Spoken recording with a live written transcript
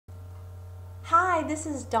Hi, this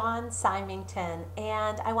is Dawn Symington,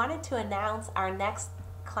 and I wanted to announce our next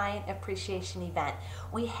client appreciation event.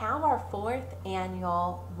 We have our fourth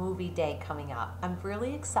annual movie day coming up. I'm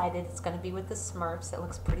really excited. It's going to be with the Smurfs. It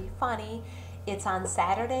looks pretty funny. It's on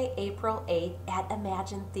Saturday, April 8th at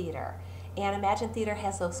Imagine Theater. And Imagine Theater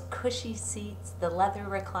has those cushy seats, the leather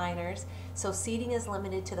recliners, so seating is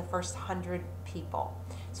limited to the first 100 people.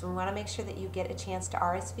 So we want to make sure that you get a chance to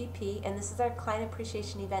RSVP, and this is our client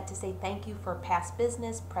appreciation event to say thank you for past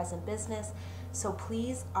business, present business. So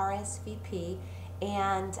please RSVP,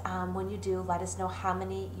 and when you do, let us know how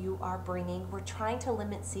many you are bringing. We're trying to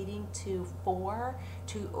limit seating to 4,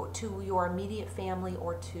 to your immediate family,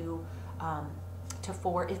 or to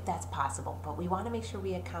 4 if that's possible, but we want to make sure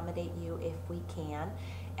we accommodate you if we can.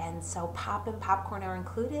 And so pop and popcorn are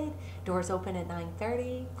included. Doors open at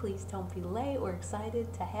 9:30. Please don't be late. We're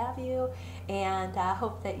excited to have you, and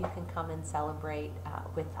hope that you can come and celebrate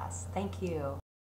with us. Thank you.